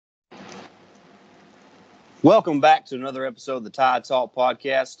Welcome back to another episode of the Tide Talk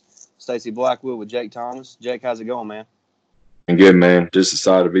Podcast. Stacey Blackwood with Jake Thomas. Jake, how's it going, man? And good, man. Just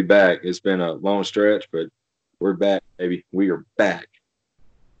excited to be back. It's been a long stretch, but we're back, baby. We are back.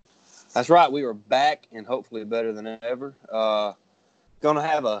 That's right. We are back and hopefully better than ever. Going to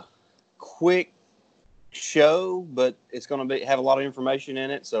have a quick show, but it's going to have a lot of information in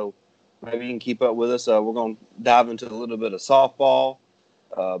it, so maybe you can keep up with us. We're going to dive into a little bit of softball,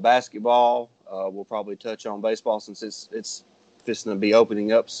 basketball. We'll probably touch on baseball since it's fixing to be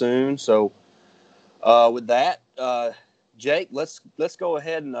opening up soon. So with that, Jake, let's go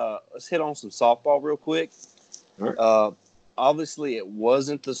ahead and let's hit on some softball real quick. Right. Obviously, it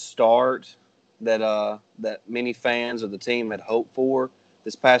wasn't the start that many fans of the team had hoped for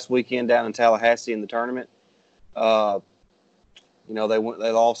this past weekend down in Tallahassee in the tournament. They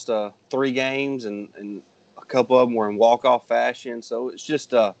lost 3 games, and a couple of them were in walk-off fashion. So it's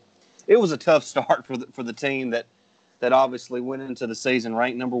just it was a tough start for the team that obviously went into the season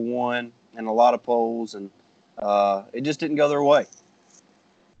ranked number 1 in a lot of polls, and it just didn't go their way.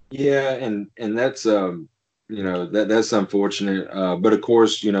 Yeah, and that's that's unfortunate. But of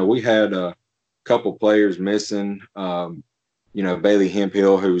course, we had a couple players missing. Bailey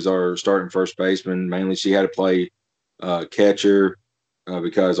Hemphill, who's our starting first baseman, mainly she had to play catcher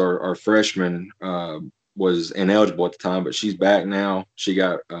because our freshman was ineligible at the time, but she's back now. She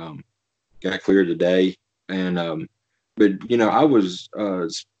got cleared today, and but I was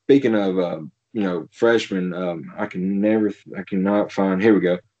speaking of freshmen. I cannot find. Here we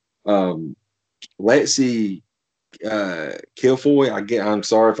go. Lexi Kilfoy. I'm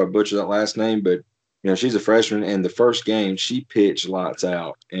sorry if I butchered that last name, but she's a freshman, and the first game she pitched lights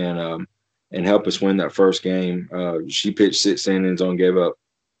out and helped us win that first game. She pitched 6 innings, gave up.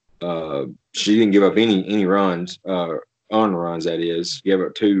 She didn't give up any runs, on runs that is. Gave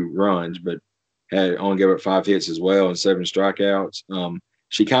up 2 runs, but only gave up 5 hits as well and 7 strikeouts.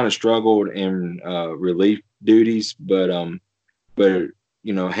 She kind of struggled in relief duties, but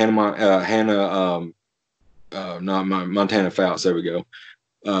Montana Fouts. There we go.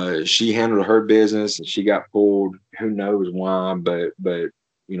 She handled her business. She got pulled. Who knows why? But the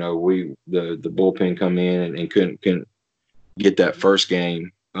bullpen come in and couldn't get that first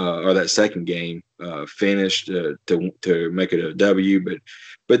game or that second game finished to make it a W.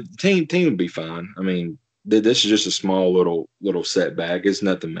 But the team will be fine. I mean, this is just a small little setback. It's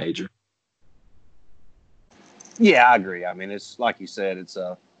nothing major. Yeah, I agree. I mean, it's like you said, it's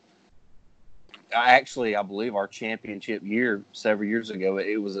I believe our championship year several years ago,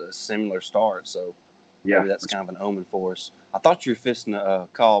 it was a similar start. So maybe that's kind of an omen for us. I thought you were fisting to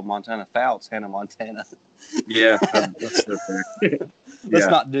call Montana Fouts Hannah Montana. Yeah, let's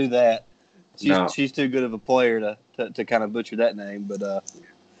not do that. She's too good of a player to kind of butcher that name, but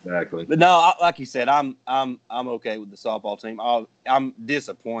exactly. But no, like you said, I'm okay with the softball team. I'm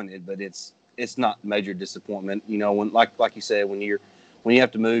disappointed, but it's not major disappointment. When like you said, when you have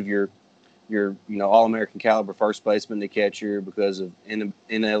to move your All-American caliber first baseman to catcher because of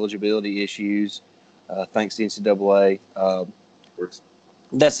ineligibility issues, thanks to NCAA.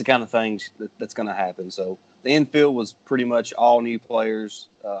 That's the kind of things that's going to happen. So the infield was pretty much all new players.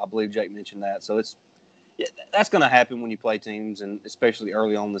 I believe Jake mentioned that. So that's going to happen when you play teams, and especially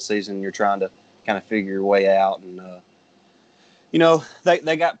early on in the season, you're trying to kind of figure your way out. And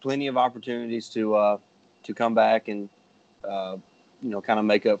they got plenty of opportunities to come back and kind of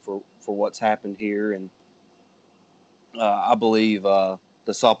make up for what's happened here. And I believe the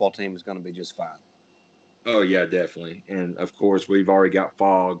softball team is going to be just fine. Oh yeah, definitely. And of course, we've already got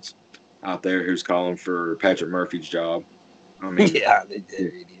Foggs out there who's calling for Patrick Murphy's job. I mean, yeah, they're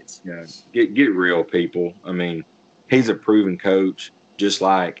idiots. Yeah, get real, people. I mean, he's a proven coach, just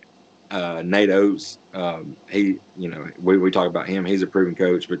like Nate Oates. We talk about him. He's a proven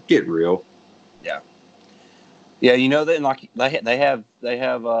coach, but get real. Yeah. Then like they have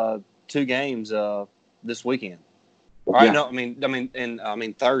 2 games this weekend. All right, no, I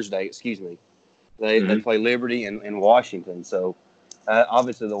mean Thursday. Excuse me. They play Liberty and Washington. So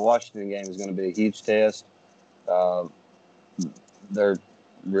obviously the Washington game is going to be a huge test. They're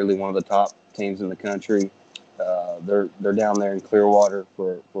really one of the top teams in the country. They're down there in Clearwater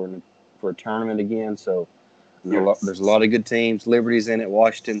for a tournament again. So there's a lot of good teams. Liberty's in it.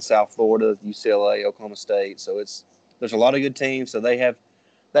 Washington, South Florida, UCLA, Oklahoma State. So there's a lot of good teams. So they have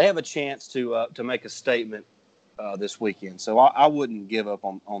a chance to make a statement this weekend. So I wouldn't give up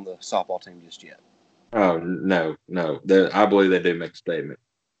on the softball team just yet. Oh no. I believe they do make a statement.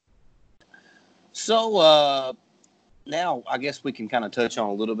 So now I guess we can kind of touch on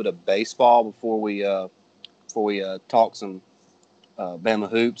a little bit of baseball before we talk some Bama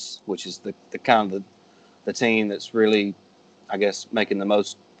hoops, which is the kind of the team that's really, I guess, making the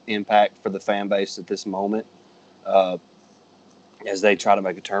most impact for the fan base at this moment as they try to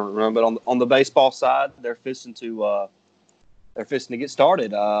make a tournament run. But on the baseball side, they're fisting to get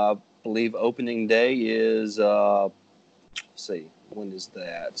started. I believe opening day is let's see, when is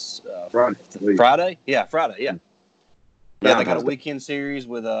that? Friday? Yeah, Friday. Yeah. Yeah, they got a weekend series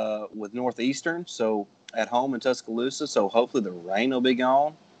with Northeastern, so at home in Tuscaloosa. So hopefully the rain will be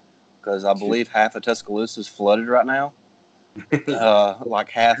gone because I believe half of Tuscaloosa is flooded right now, like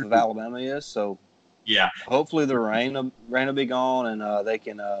half of Alabama is. So yeah, hopefully the rain will be gone and they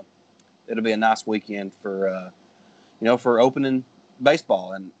can. It'll be a nice weekend for for opening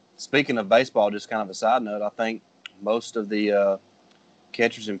baseball. And speaking of baseball, just kind of a side note, I think most of the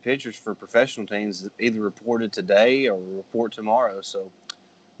catchers and pitchers for professional teams either reported today or report tomorrow. So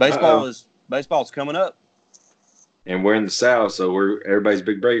baseball's coming up. And we're in the South, so everybody's a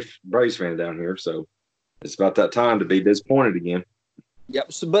big Braves fan down here. So it's about that time to be disappointed again.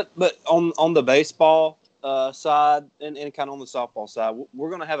 Yep. So, but on the baseball side and kind of on the softball side, we're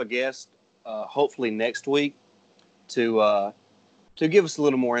going to have a guest hopefully next week to give us a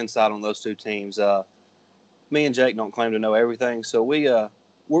little more insight on those two teams. Me and Jake don't claim to know everything, so we're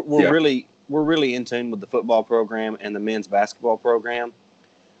really in tune with the football program and the men's basketball program.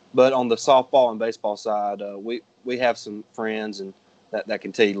 But on the softball and baseball side, we have some friends and that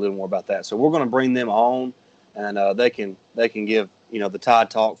can tell you a little more about that. So we're going to bring them on, and they can give the Tide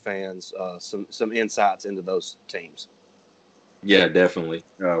Talk fans some insights into those teams. Yeah, definitely.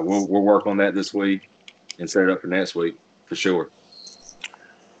 We'll work on that this week and set it up for next week for sure.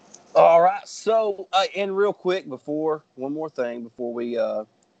 All right. So, and real quick, one more thing before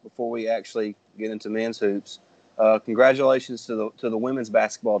we actually get into men's hoops, congratulations to the women's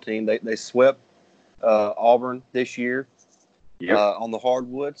basketball team. They swept Auburn this year on the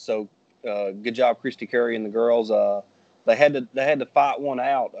hardwood. So, good job, Christy Curry and the girls. They had to fight one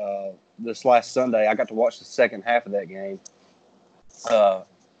out this last Sunday. I got to watch the second half of that game,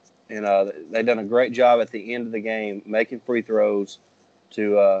 and they done a great job at the end of the game making free throws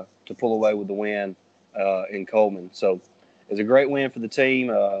to pull away with the win in Coleman. So it's a great win for the team.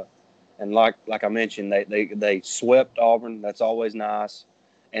 And like I mentioned, they swept Auburn. That's always nice.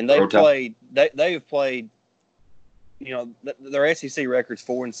 And they've played. They've played. Their SEC record's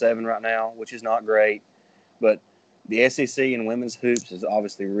 4-7 right now, which is not great. But the SEC in women's hoops is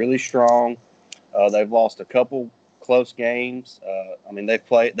obviously really strong. They've lost a couple close games. They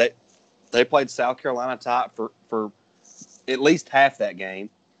played South Carolina tight for at least half that game.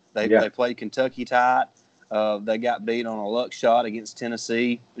 They played Kentucky tight. They got beat on a luck shot against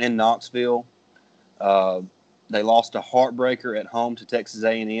Tennessee in Knoxville. They lost a heartbreaker at home to Texas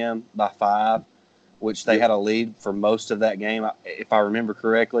A&M by 5, which they had a lead for most of that game, if I remember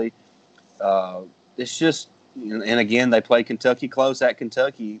correctly. It's just, and again, they played Kentucky close at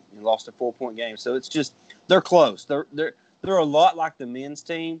Kentucky and lost a 4-point game. So it's just, they're close. They're a lot like the men's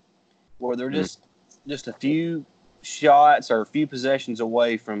team, where they're just a few shots or a few possessions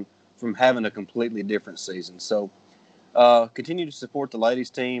away from having a completely different season. So continue to support the ladies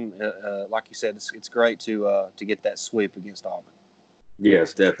team. Like you said, it's great to get that sweep against Auburn.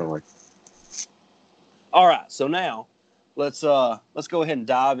 Yes, definitely. All right, so now let's go ahead and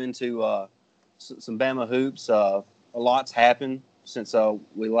dive into some Bama hoops. A lot's happened since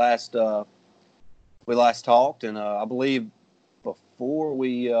we last talked, and I believe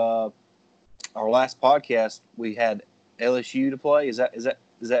before our last podcast, we had LSU to play. Is that?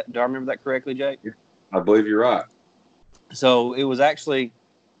 Do I remember that correctly, Jake? I believe you're right. So it was actually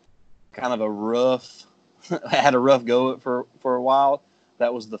kind of had a rough go for a while.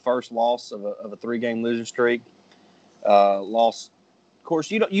 That was the first loss of a 3-game losing streak. Loss. Of course,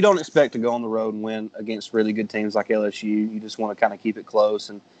 you don't expect to go on the road and win against really good teams like LSU. You just want to kind of keep it close.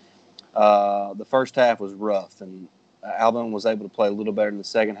 And the first half was rough, and Alabama was able to play a little better in the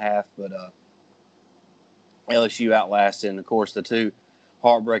second half, but LSU outlasted. And of course, the two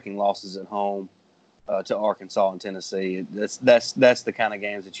heartbreaking losses at home to Arkansas and Tennessee. That's the kind of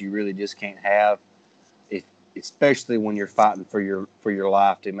games that you really just can't have, especially when you're fighting for your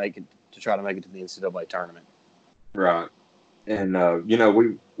life to try to make it to the NCAA tournament. Right. And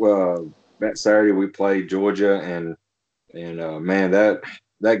we that Saturday we played Georgia, and man,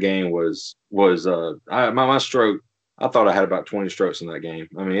 that game was my stroke. I thought I had about 20 strokes in that game.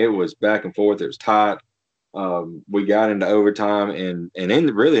 I mean, it was back and forth. It was tight. We got into overtime, and in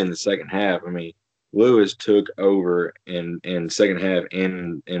the second half, I mean, Lewis took over in second half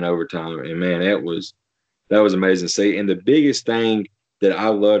in overtime, and man, that was amazing to see. And the biggest thing that I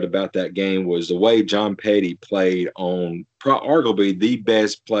loved about that game was the way John Petty played on arguably the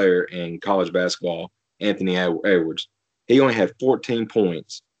best player in college basketball Anthony Edwards. He only had 14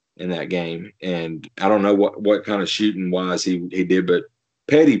 points in that game, and I don't know what kind of shooting wise he did, but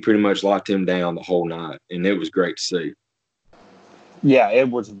Petty pretty much locked him down the whole night, and it was great to see. Yeah,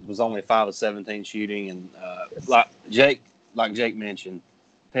 Edwards was only 5 of 17 shooting, and like Jake mentioned,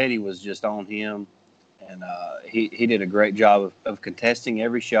 Petty was just on him, and he did a great job of contesting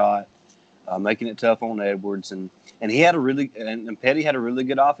every shot, making it tough on Edwards, and he had and Petty had a really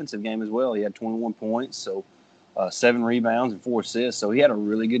good offensive game as well. He had 21 points, so 7 rebounds and 4 assists, so he had a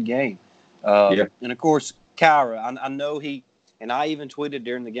really good game. And of course, Kira, I know and I even tweeted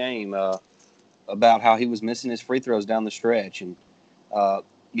during the game about how he was missing his free throws down the stretch, and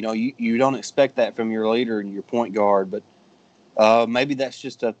you don't expect that from your leader and your point guard, but maybe that's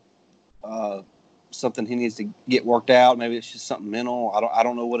just something he needs to get worked out. Maybe it's just something mental. I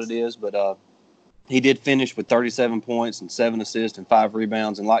don't know what it is, but he did finish with 37 points and 7 assists and 5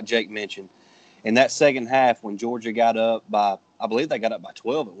 rebounds. And like Jake mentioned, in that second half when Georgia got up by, I believe they got up by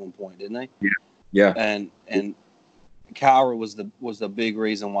 12 at one point, didn't they? Yeah. And Kyra was the big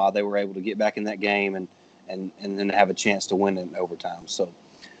reason why they were able to get back in that game and then have a chance to win in overtime. So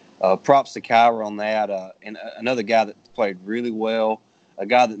props to Kyra on that. And another guy that played really well, a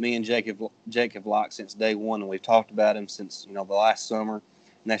guy that me and Jake have liked since day one, and we've talked about him since the last summer,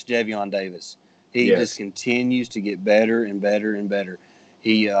 and that's Javion Davis. He just continues to get better and better and better.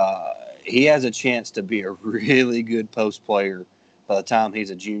 He has a chance to be a really good post player by the time he's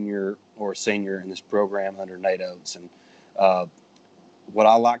a junior or a senior in this program under Nate Oates. And what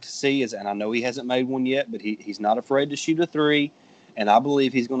I like to see is, and I know he hasn't made one yet, but he's not afraid to shoot a three, and I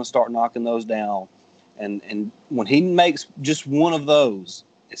believe he's going to start knocking those down. And when he makes just one of those,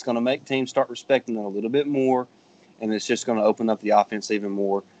 it's going to make teams start respecting him a little bit more, and it's just going to open up the offense even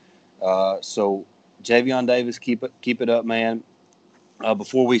more. So Javion Davis, keep it up, man.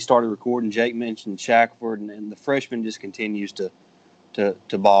 Before we started recording, Jake mentioned Shackford, and the freshman just continues to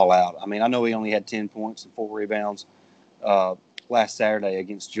ball out. I mean, I know he only had 10 points and 4 rebounds last Saturday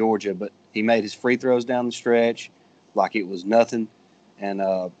against Georgia, but he made his free throws down the stretch like it was nothing,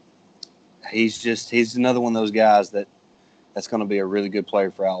 and he's another one of those guys that's going to be a really good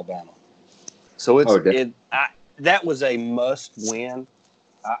player for Alabama. So that was a must win.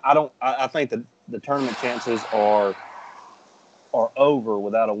 I think the tournament chances are over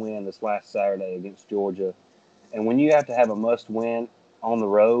without a win this last Saturday against Georgia. And when you have to have a must win on the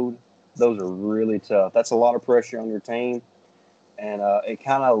road, those are really tough. That's a lot of pressure on your team. And it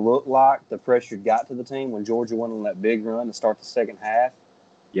kind of looked like the pressure got to the team when Georgia went on that big run to start the second half.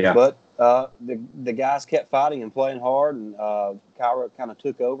 Yeah. But the guys kept fighting and playing hard, and Kyra kind of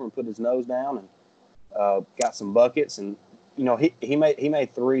took over and put his nose down and got some buckets. And he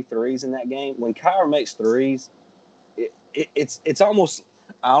made 3 threes in that game. When Kyra makes threes, it's almost,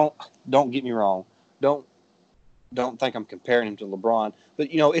 don't get me wrong, don't think I'm comparing him to LeBron, but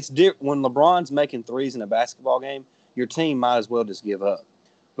it's different when LeBron's making threes in a basketball game. Your team might as well just give up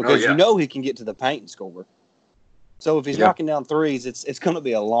because he can get to the paint and score. So if he's knocking down threes, it's going to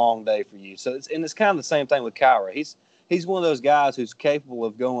be a long day for you. So it's kind of the same thing with Kyra. He's one of those guys who's capable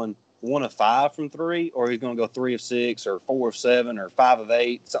of going 1 of 5 from 3, or he's going to go 3 of 6 or 4 of 7 or 5 of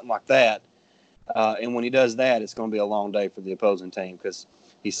 8, something like that. And when he does that, it's going to be a long day for the opposing team because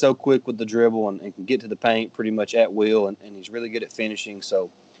he's so quick with the dribble and can get to the paint pretty much at will, and he's really good at finishing.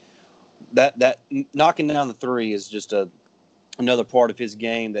 So that knocking down the 3 is just another part of his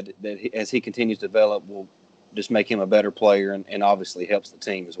game that as he continues to develop will just make him a better player and obviously helps the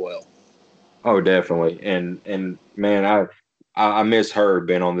team as well. Oh, definitely. And man, I miss Herb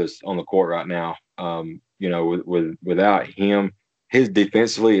being on the court right now. Without him, his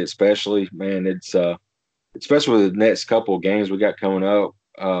defensively especially, man, it's especially with the next couple of games we got coming up.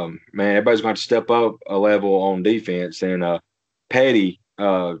 Man, everybody's going to step up a level on defense, and Petty,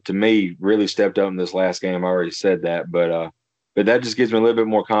 to me, really stepped up in this last game. I already said that, but that just gives me a little bit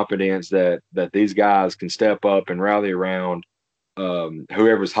more confidence that these guys can step up and rally around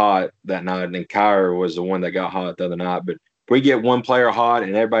whoever's hot that night. And Kyra was the one that got hot the other night. But if we get one player hot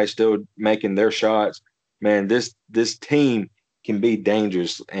and everybody's still making their shots, man, this team can be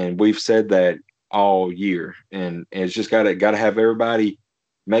dangerous, and we've said that all year. And it's just got to have everybody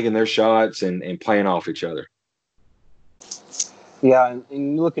making their shots and playing off each other. Yeah,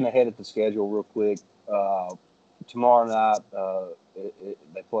 and looking ahead at the schedule real quick, tomorrow night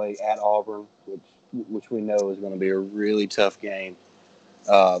they play at Auburn, which we know is going to be a really tough game.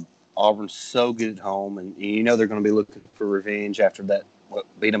 Auburn's so good at home, and they're going to be looking for revenge after that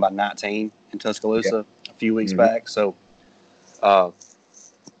beat them by 19 in Tuscaloosa a few weeks back. So,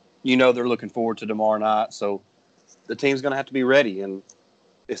 they're looking forward to tomorrow night. So the team's going to have to be ready, and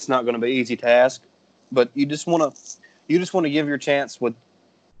it's not going to be an easy task. but you just want to give your chance with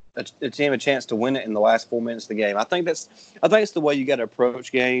a team a chance to win it in the last 4 minutes of the game. I think it's the way you got to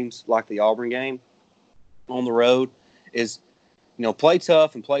approach games like the Auburn game on the road is, play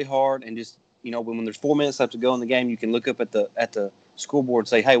tough and play hard, and just, when there's 4 minutes left to go in the game, you can look up at the scoreboard and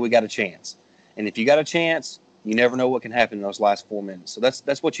say, hey, we got a chance. And if you got a chance, you never know what can happen in those last 4 minutes. So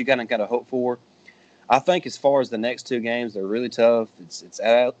that's what you got to hope for. I think as far as the next two games, they're really tough. It's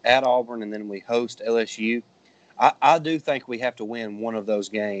at Auburn, and then we host LSU. I do think we have to win one of those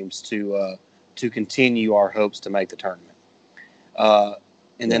games to continue our hopes to make the tournament.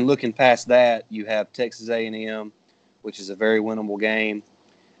 And then looking past that, you have Texas A&M, which is a very winnable game.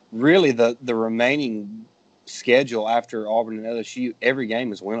 Really, the remaining schedule after Auburn and LSU, every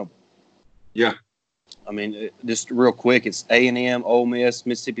game is winnable. Yeah. I mean, just real quick, it's A&M, Ole Miss,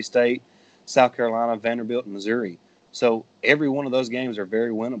 Mississippi State, South Carolina, Vanderbilt, and Missouri. So every one of those games are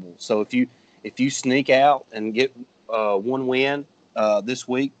very winnable. So if you sneak out and get one win this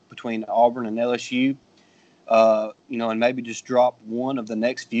week between Auburn and LSU, and maybe just drop one of the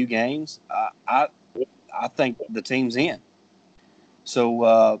next few games, I think the team's in.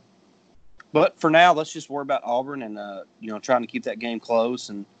 So, but for now, let's just worry about Auburn and trying to keep that game close,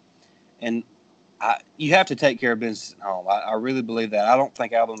 and you have to take care of business at home. I really believe that. I don't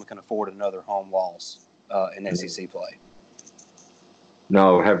think Alabama can afford another home loss in SEC play.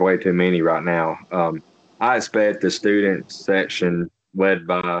 No, have way too many right now. I expect the student section, led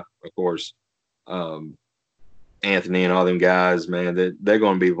by, of course, Anthony and all them guys, man, they're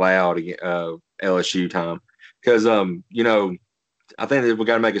going to be loud LSU time. Because, I think that we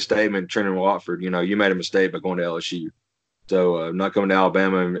got to make a statement, Trenton Watford, you made a mistake by going to LSU. So not coming to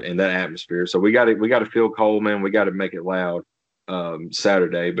Alabama in that atmosphere. So we got to feel cold, man. We got to make it loud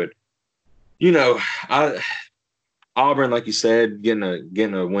Saturday. But, Auburn, like you said, getting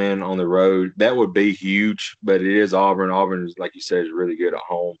a win on the road, that would be huge. But it is Auburn. Auburn, like you said, is really good at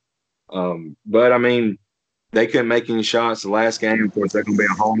home. But I mean, they couldn't make any shots the last game. Of course, they're going to be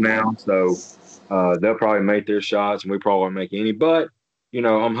at home now, so they'll probably make their shots, and we probably won't make any. But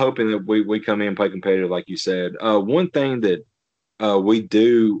I'm hoping that we come in and play competitive, like you said. One thing that we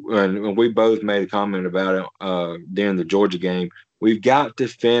do, and we both made a comment about it during the Georgia game. We've got to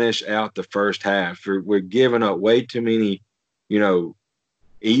finish out the first half. We're giving up way too many,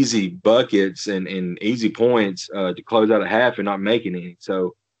 easy buckets and easy points to close out a half and not making any.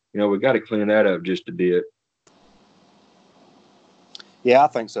 So, we've got to clean that up just a bit. Yeah, I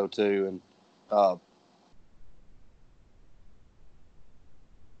think so too. And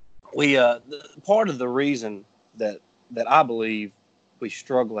part of the reason that I believe we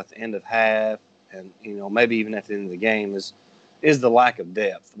struggle at the end of half, and maybe even at the end of the game, is the lack of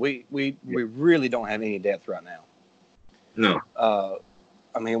depth. We really don't have any depth right now. No.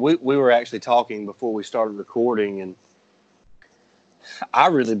 I mean, we were actually talking before we started recording, and I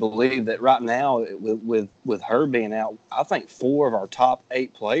really believe that right now, with her being out, I think 4 of our top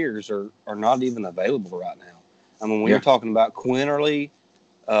 8 players are not even available right now. I mean, when you're talking about Quinterly,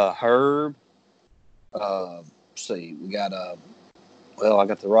 Herb, let's see, we got I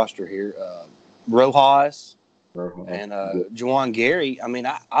got the roster here, Rojas, and Juwan Gary. I mean,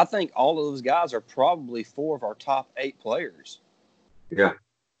 I think all of those guys are probably 4 of our top 8 players. Yeah.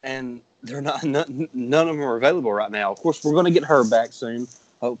 And they're not. None of them are available right now. Of course, we're going to get her back soon,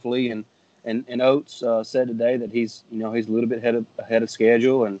 hopefully. And Oates said today that he's a little bit ahead of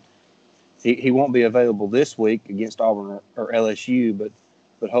schedule, and he won't be available this week against Auburn or LSU,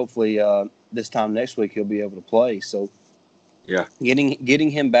 but hopefully this time next week he'll be able to play. So yeah, getting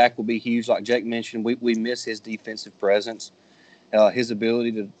him back will be huge. Like Jake mentioned, we miss his defensive presence, his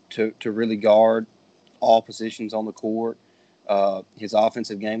ability to really guard all positions on the court. His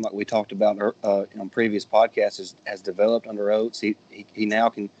offensive game, like we talked about on previous podcasts, has developed under Oates. He now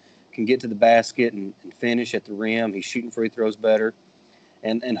can get to the basket and finish at the rim. He's shooting free throws better.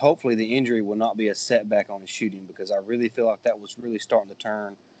 And hopefully the injury will not be a setback on his shooting, because I really feel like that was really starting to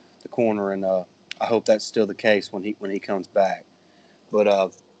turn the corner, and I hope that's still the case when he comes back.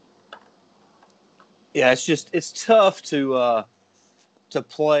 But yeah, it's tough to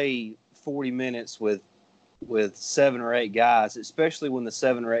play 40 minutes with 7 or 8 guys, especially when the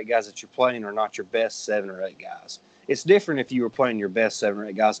 7 or 8 guys that you're playing are not your best 7 or 8 guys. It's different if you were playing your best 7 or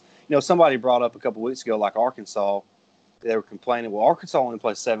 8 guys. Somebody brought up a couple weeks ago, like Arkansas. They were complaining, well, Arkansas only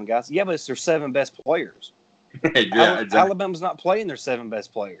plays 7 guys. Yeah, but it's their 7 best players. Exactly. Alabama's not playing their 7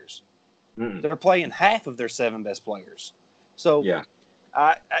 best players. Mm-mm. They're playing half of their 7 best players. So yeah,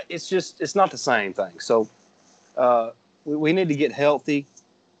 it's not the same thing. So we need to get healthy.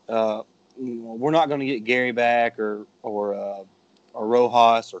 We're not going to get Gary back or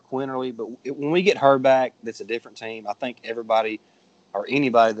Rojas or Quinterly. But when we get Herb back, that's a different team. I think everybody or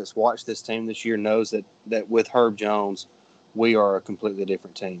anybody that's watched this team this year knows that with Herb Jones, we are a completely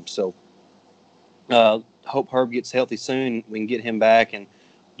different team. So hope Herb gets healthy soon. We can get him back and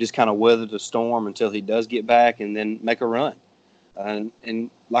just kind of weather the storm until he does get back and then make a run. And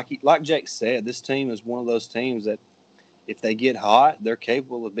like Jake said, this team is one of those teams that if they get hot, they're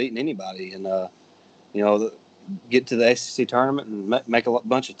capable of beating anybody. And, get to the SEC tournament and make a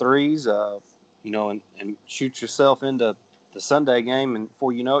bunch of threes, and shoot yourself into the Sunday game. And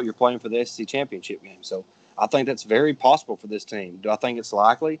before you know it, you're playing for the SEC championship game. So I think that's very possible for this team. Do I think it's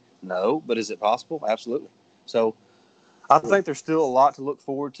likely? No. But is it possible? Absolutely. So I think there's still a lot to look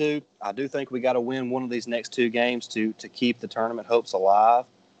forward to. I do think we got to win one of these next two games to keep the tournament hopes alive.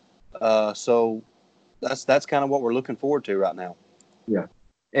 So that's kind of what we're looking forward to right now. Yeah.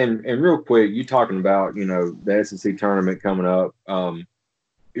 And real quick, you talking about, the SEC tournament coming up.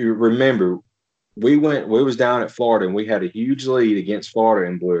 You remember, we was down at Florida and we had a huge lead against Florida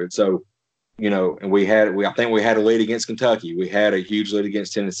and blew it. So, and I think we had a lead against Kentucky. We had a huge lead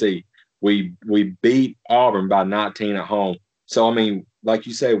against Tennessee. We beat Auburn by 19 at home. So, I mean, like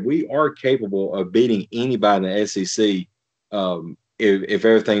you said, we are capable of beating anybody in the SEC if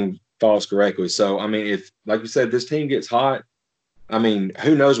everything falls correctly. So, I mean, if, like you said, this team gets hot, I mean,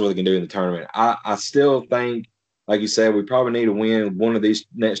 who knows what they can do in the tournament. I still think, like you said, we probably need to win one of these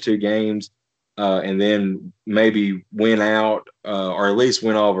next two games and then maybe win out or at least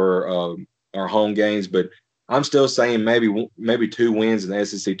win over our home games. But I'm still saying maybe 2 wins in the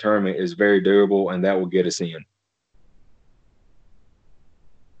SEC tournament is very doable, and that will get us in.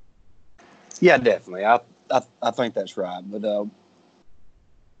 Yeah, definitely. I think that's right. But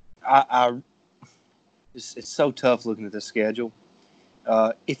it's so tough looking at the schedule.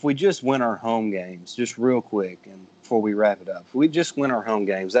 If we just win our home games, just real quick, and before we wrap it up, if we just win our home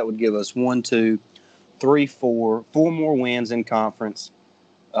games, that would give us 1, 2, 3, 4 more wins in conference.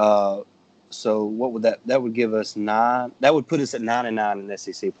 So what would that would give us 9? That would put us at 9-9 in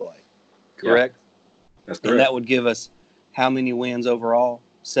SEC play. Correct? Yeah, that's correct. And that would give us how many wins overall?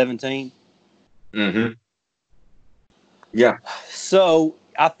 17? Mm-hmm. Yeah. So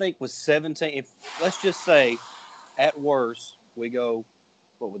I think with 17, if let's just say at worst we go,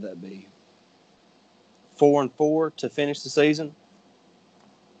 what would that be? 4-4 to finish the season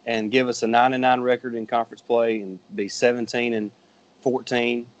and give us a 9-9 record in conference play and be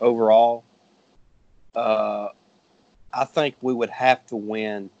 17-14 overall. I think we would have to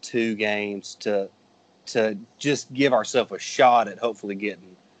win 2 games to just give ourselves a shot at hopefully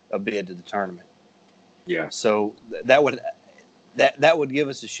getting a bid to the tournament. Yeah. So that would give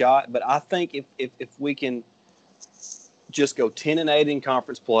us a shot. But I think if we can just go 10-8 in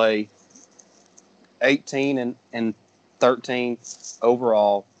conference play, 18-13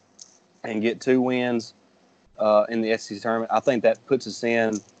 overall, and get 2 wins in the SEC tournament, I think that puts us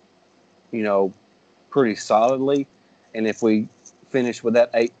in, pretty solidly. And if we finish with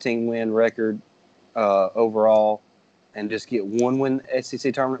that 18-win record overall and just get 1 win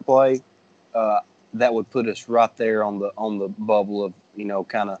SEC tournament play, that would put us right there on the bubble of,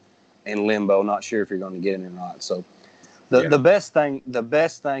 kind of in limbo, not sure if you're going to get it or not. So the best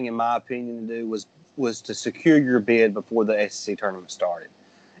thing in my opinion to do was to secure your bid before the SEC tournament started.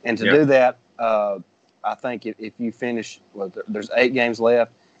 And to do that, I think if you finish, there's 8 games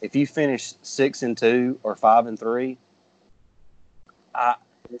left. If you finish 6-2 or 5-3,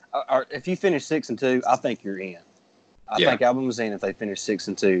 or if you finish 6-2, I think you're in. I think Alabama's in if they finish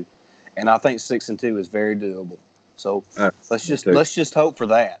 6-2, and I think 6-2 is very doable. So let's just hope for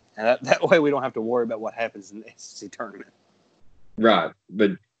that, and that way we don't have to worry about what happens in the SEC tournament. Right,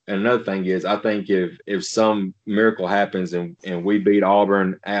 but another thing is, I think if some miracle happens and we beat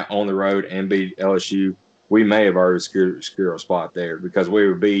Auburn on the road and beat LSU, we may have already secured a spot there because we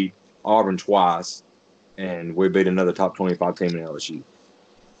would beat Auburn twice and we beat another top 25 team in LSU.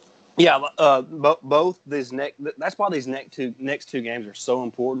 Yeah, both these that's why these next two games are so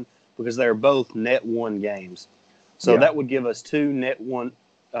important because they're both net 1 games. So that would give us 2 net 1,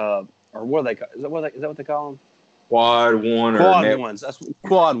 or what are they? Is that what they call them? Quad 1 or quad net ones. That's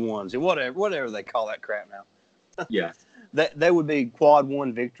quad ones, whatever they call that crap now. Yeah, that would be quad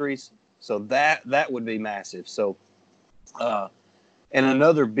 1 victories. So that would be massive. So, and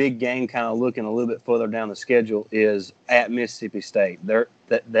another big game, kind of looking a little bit further down the schedule, is at Mississippi State.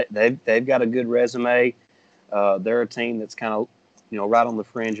 They've got a good resume. They're a team that's kind of right on the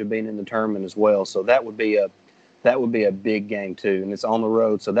fringe of being in the tournament as well. So that would be a big game too, and it's on the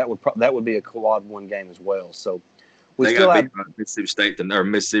road. So that would be a quad 1 game as well. So We they still got have. beat by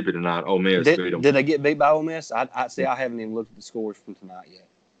Mississippi tonight. Ole Miss beat them. Did they get beat by Ole Miss? I see. I haven't even looked at the scores from tonight yet.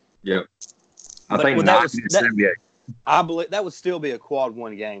 Yep. I But think well, 90-78. I believe that would still be a quad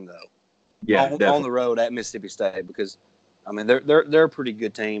one game though. Yeah, on the road at Mississippi State because, I mean, they're a pretty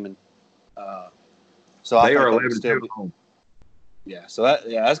good team and so I they think are that would still be, home. Yeah, so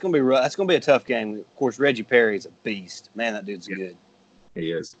that's gonna be that's gonna be a tough game. Of course, Reggie Perry is a beast. Man, that dude's good.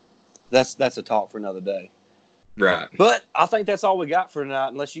 He is. That's a talk for another day. Right. But I think that's all we got for tonight.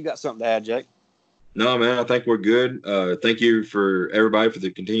 Unless you got something to add, Jake. No, man, I think we're good. Thank you for everybody for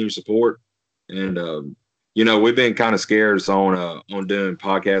the continued support. And we've been kind of scared on doing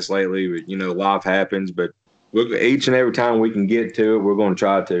podcasts lately. But, life happens. But each and every time we can get to it, we're going to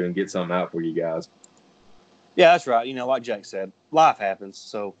try to and get something out for you guys. Yeah, that's right. Like Jake said, life happens.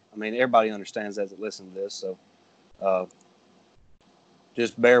 So, I mean, everybody understands that listen to this. So,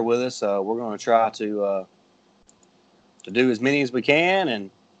 just bear with us. We're going to try to do as many as we can. And,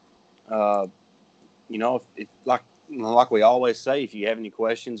 if like we always say, if you have any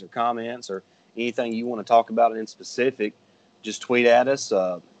questions or comments or anything you want to talk about in specific, just tweet at us.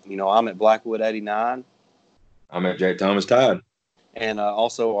 I'm at Blackwood89. I'm at Jake Thomas Tide. And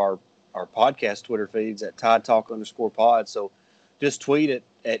also our podcast Twitter feeds at Tide Talk _pod. So just tweet at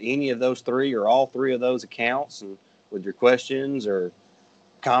any of those three or all three of those accounts and with your questions or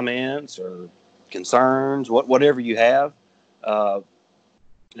comments or concerns, whatever you have. And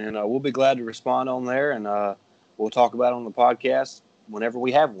we'll be glad to respond on there, and we'll talk about it on the podcast whenever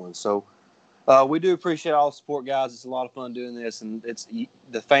we have one. So we do appreciate all the support, guys. It's a lot of fun doing this, and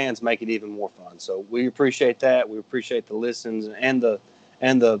the fans make it even more fun. So we appreciate that. We appreciate the listens and the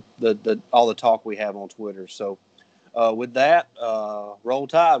all the talk we have on Twitter. So with that, roll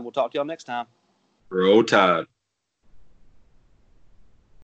Tide. We'll talk to y'all next time. Roll Tide.